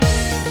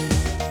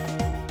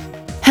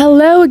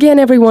Hello again,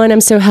 everyone.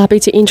 I'm so happy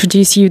to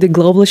introduce you the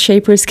Global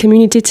Shapers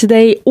community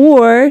today,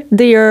 or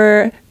they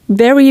are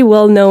very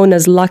well known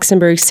as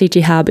Luxembourg City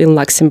Hub in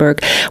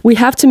Luxembourg. We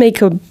have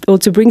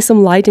to bring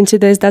some light into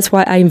this. That's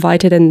why I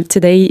invited them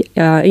today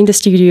in the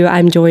studio.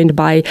 I'm joined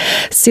by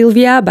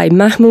Sylvia, by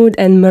Mahmoud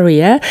and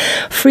Maria,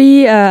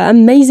 three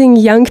amazing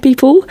young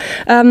people.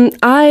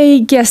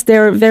 I guess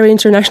they're very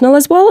international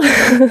as well.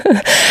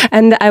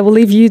 And I will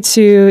leave you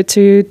to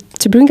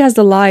bring us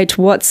the light.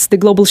 What's the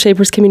Global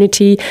Shapers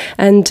community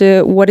and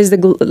what is the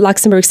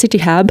Luxembourg City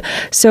Hub?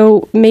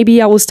 So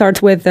maybe I will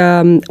start with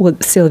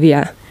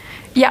Sylvia.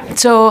 Yeah,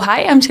 so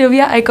hi, I'm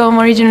Sylvia. I come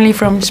originally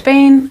from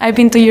Spain. I've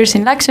been 2 years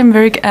in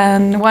Luxembourg,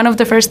 and one of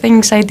the first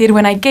things I did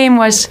when I came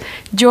was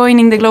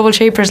joining the Global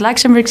Shapers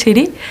Luxembourg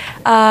City.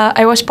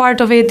 I was part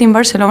of it in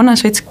Barcelona,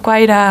 so it's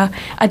quite a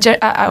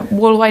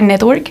worldwide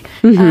network.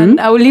 Mm-hmm. And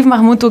I will leave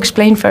Mahmoud to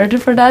explain further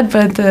for that,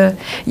 but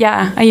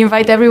I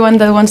invite everyone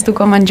that wants to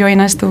come and join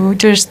us to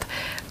just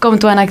come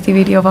to an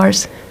activity of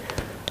ours.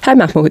 Hi,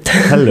 Mahmoud.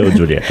 Hello,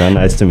 Julieta.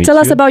 Nice to meet you. Tell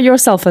us about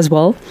yourself as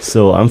well.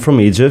 So I'm from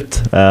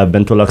Egypt. I've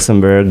been to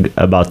Luxembourg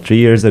about 3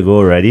 years ago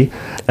already.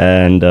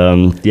 And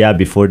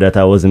before that,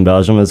 I was in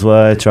Belgium as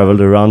well. I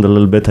traveled around a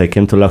little bit. I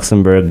came to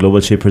Luxembourg. Global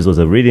Shapers was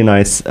a really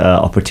nice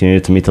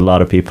opportunity to meet a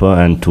lot of people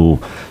and to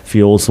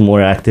feel also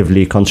more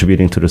actively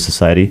contributing to the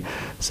society.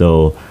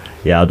 So,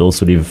 I'd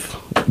also leave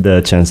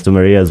the chance to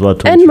Maria as well.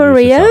 And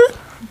Maria? Herself.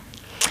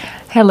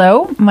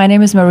 Hello, my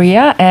name is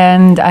Maria,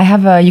 and I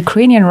have a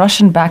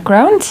Ukrainian-Russian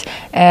background.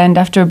 And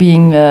after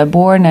being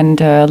born and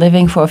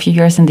living for a few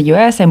years in the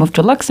US, I moved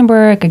to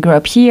Luxembourg. I grew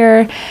up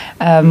here,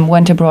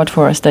 went abroad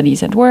for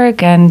studies and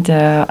work, and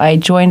I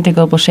joined the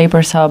Global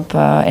Shapers Hub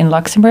in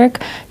Luxembourg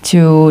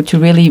to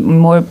really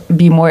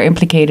be more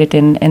implicated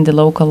in the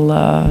local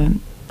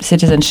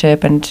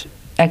citizenship and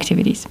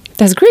activities.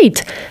 That's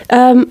great.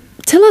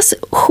 Tell us,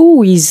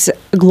 who is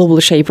Global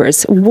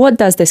Shapers? What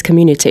does this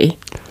community?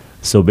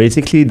 So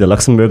basically, the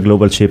Luxembourg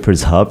Global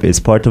Shapers Hub is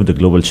part of the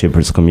Global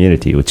Shapers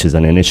community, which is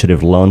an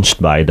initiative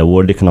launched by the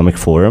World Economic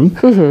Forum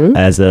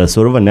as a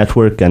sort of a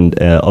network and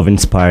of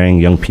inspiring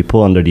young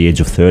people under the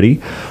age of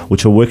 30,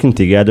 which are working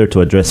together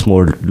to address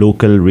more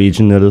local,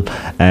 regional,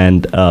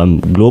 and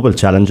global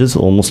challenges.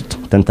 Almost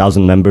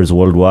 10,000 members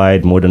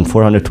worldwide, more than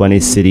 420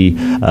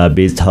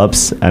 city-based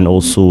hubs, and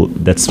also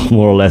that's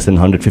more or less in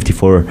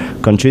 154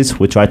 countries.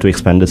 We try to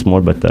expand this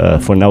more,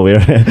 but for now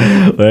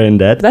we're in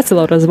that. That's a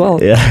lot as well.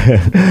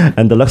 Yeah.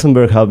 And the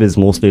Luxembourg Hub is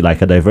mostly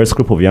like a diverse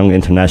group of young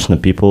international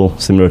people,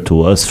 similar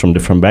to us from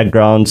different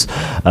backgrounds,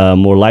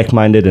 more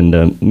like-minded. And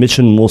the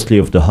mission mostly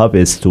of the Hub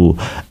is to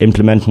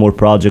implement more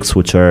projects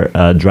which are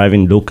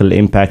driving local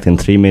impact in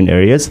three main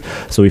areas.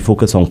 So we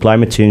focus on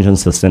climate change and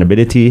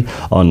sustainability,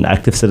 on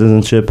active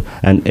citizenship,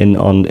 and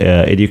on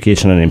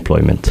education and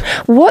employment.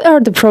 What are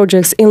the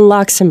projects in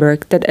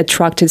Luxembourg that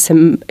attracted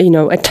some,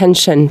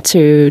 attention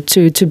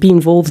to be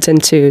involved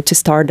and to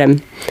start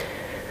them?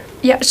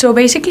 Yeah, so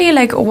basically,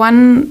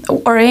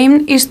 our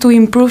aim is to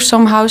improve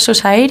somehow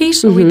society.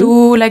 So we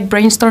do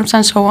brainstorms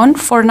and so on.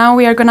 For now,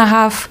 we are going to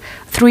have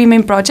 3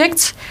 main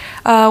projects.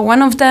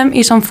 One of them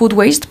is on food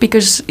waste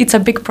because it's a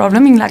big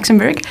problem in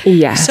Luxembourg.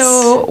 Yes.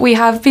 So we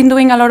have been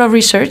doing a lot of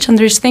research and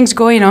there's things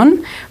going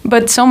on,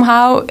 but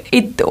somehow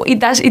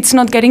it's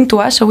not getting to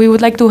us. So we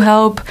would like to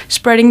help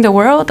spreading the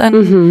word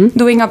and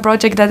doing a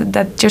project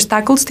that just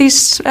tackles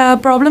this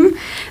problem.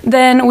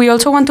 Then we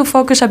also want to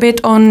focus a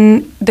bit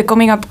on the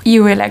coming up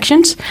EU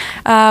elections.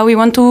 We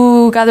want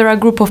to gather a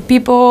group of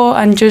people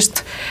and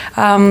just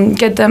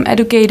get them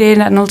educated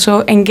and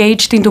also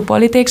engaged into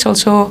politics,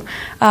 also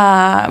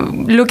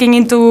looking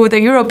into the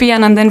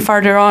European and then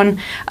further on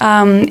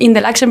in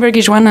the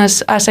Luxembourgish one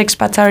as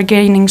expats are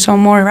gaining some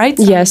more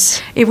rights.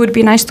 Yes. It would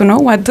be nice to know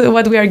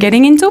what we are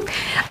getting into.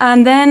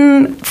 And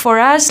then for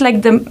us,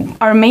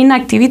 our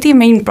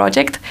main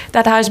project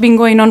that has been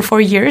going on for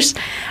years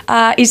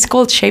is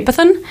called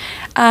Shapeathon.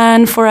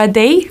 And for a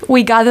day,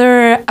 we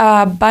gather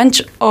a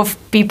bunch of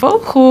people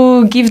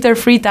who give their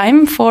free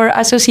time for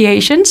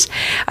associations.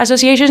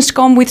 Associations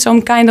come with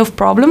some kind of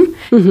problem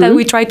that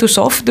we try to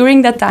solve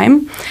during that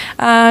time.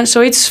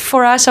 So it's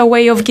for us a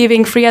way of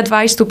giving free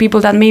advice to people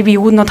that maybe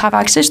would not have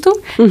access to.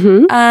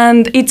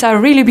 And it's a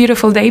really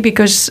beautiful day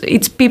because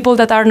it's people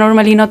that are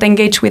normally not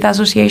engaged with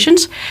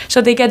associations.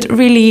 So they get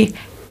really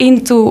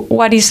into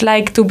what it's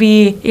like to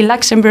be in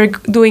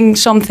Luxembourg doing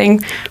something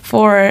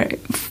for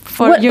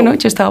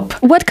just help.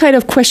 What kind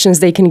of questions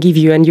they can give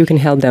you and you can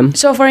help them?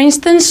 So, for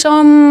instance,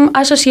 some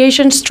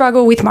associations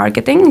struggle with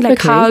marketing,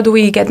 how do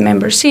we get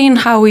members in,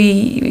 how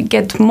we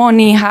get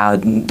money, how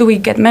do we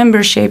get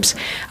memberships,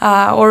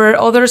 or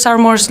others are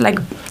more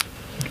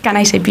can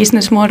I say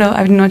business model?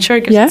 I'm not sure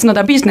because it's not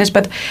a business,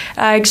 but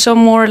some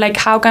more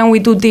how can we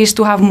do this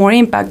to have more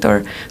impact,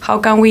 or how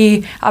can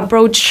we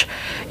approach,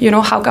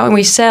 how can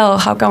we sell,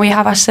 how can we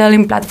have a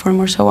selling platform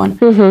or so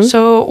on.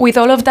 So with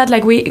all of that,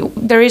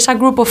 there is a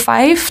group of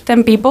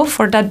 5-10 people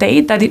for that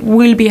day that it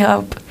will be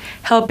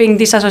helping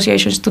these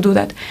associations to do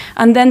that.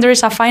 And then there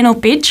is a final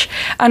pitch,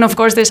 and of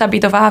course there's a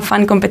bit of a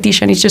fun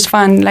competition. It's just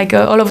fun, like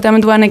all of them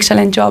do an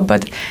excellent job,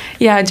 but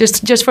yeah,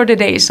 just for the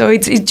day. So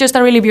it's just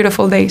a really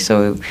beautiful day.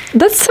 So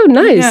that's so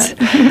nice.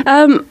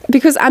 Yeah.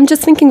 Because I'm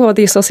just thinking about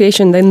the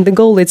association, then the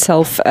goal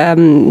itself,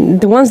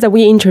 the ones that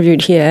we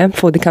interviewed here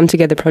for the Come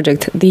Together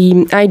project,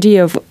 the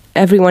idea of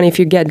everyone, if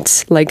you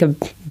get like a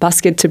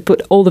basket to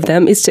put all of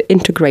them, is to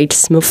integrate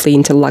smoothly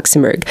into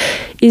Luxembourg.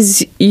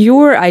 Is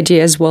your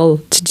idea as well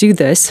to do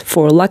this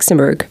for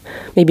Luxembourg?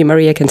 Maybe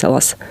Maria can tell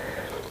us.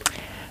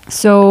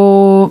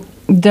 So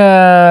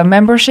the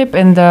membership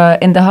in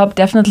the hub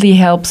definitely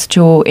helps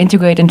to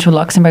integrate into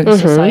Luxembourg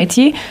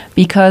society,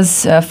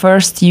 because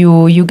first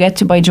you get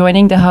to, by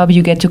joining the hub,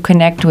 you get to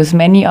connect with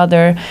many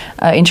other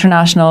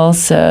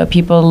internationals,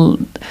 people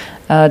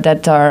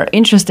that are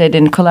interested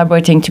in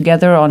collaborating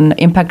together on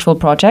impactful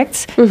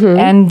projects.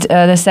 And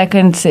the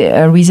second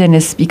reason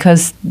is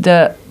because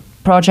the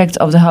projects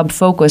of the hub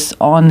focus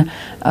on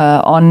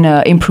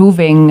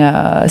improving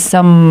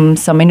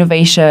some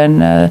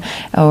innovation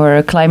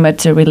or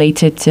climate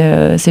related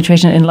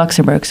situation in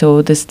Luxembourg.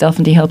 So this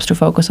definitely helps to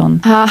focus on.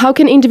 How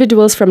can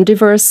individuals from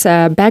diverse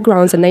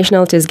backgrounds and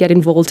nationalities get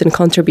involved and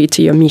contribute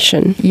to your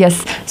mission?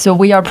 Yes, so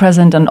we are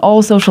present on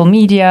all social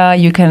media.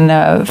 You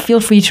can feel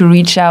free to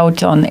reach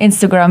out on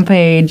Instagram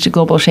page,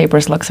 Global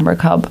Shapers Luxembourg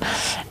Hub,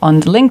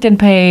 on the LinkedIn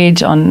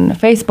page, on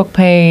Facebook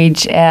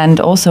page, and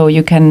also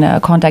you can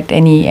contact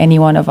any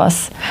one of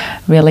us,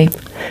 really.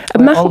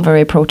 We're all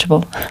very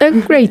approachable.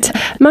 Great.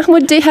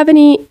 Mahmoud, do you have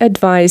any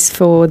advice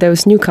for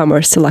those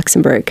newcomers to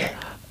Luxembourg?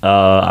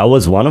 I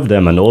was one of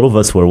them, and all of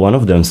us were one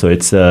of them. So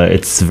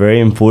it's very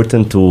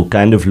important to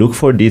kind of look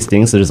for these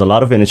things. There's a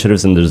lot of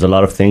initiatives and there's a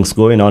lot of things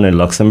going on in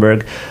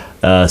Luxembourg.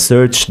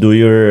 Search, do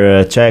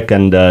your check,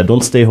 and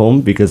don't stay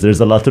home, because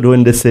there's a lot to do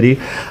in this city.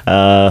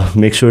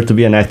 Make sure to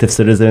be an active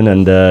citizen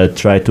and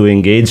try to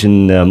engage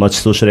in much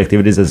social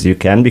activities as you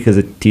can, because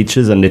it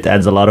teaches and it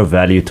adds a lot of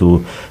value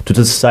to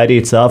the society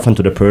itself and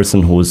to the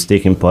person who's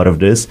taking part of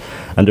this.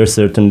 And there's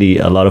certainly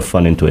a lot of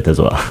fun into it as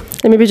well.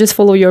 And maybe just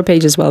follow your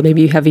page as well.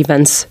 Maybe you have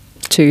events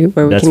too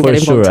where we can get involved.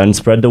 That's for sure, and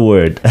spread the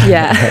word.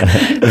 Yeah.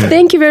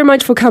 Thank you very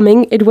much for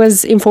coming. It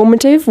was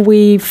informative.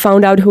 We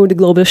found out who the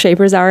Global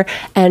Shapers are,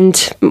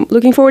 and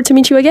looking forward to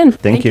meet you again.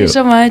 Thank you. Thank you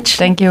so much.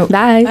 Thank you.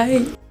 Bye.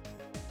 Bye.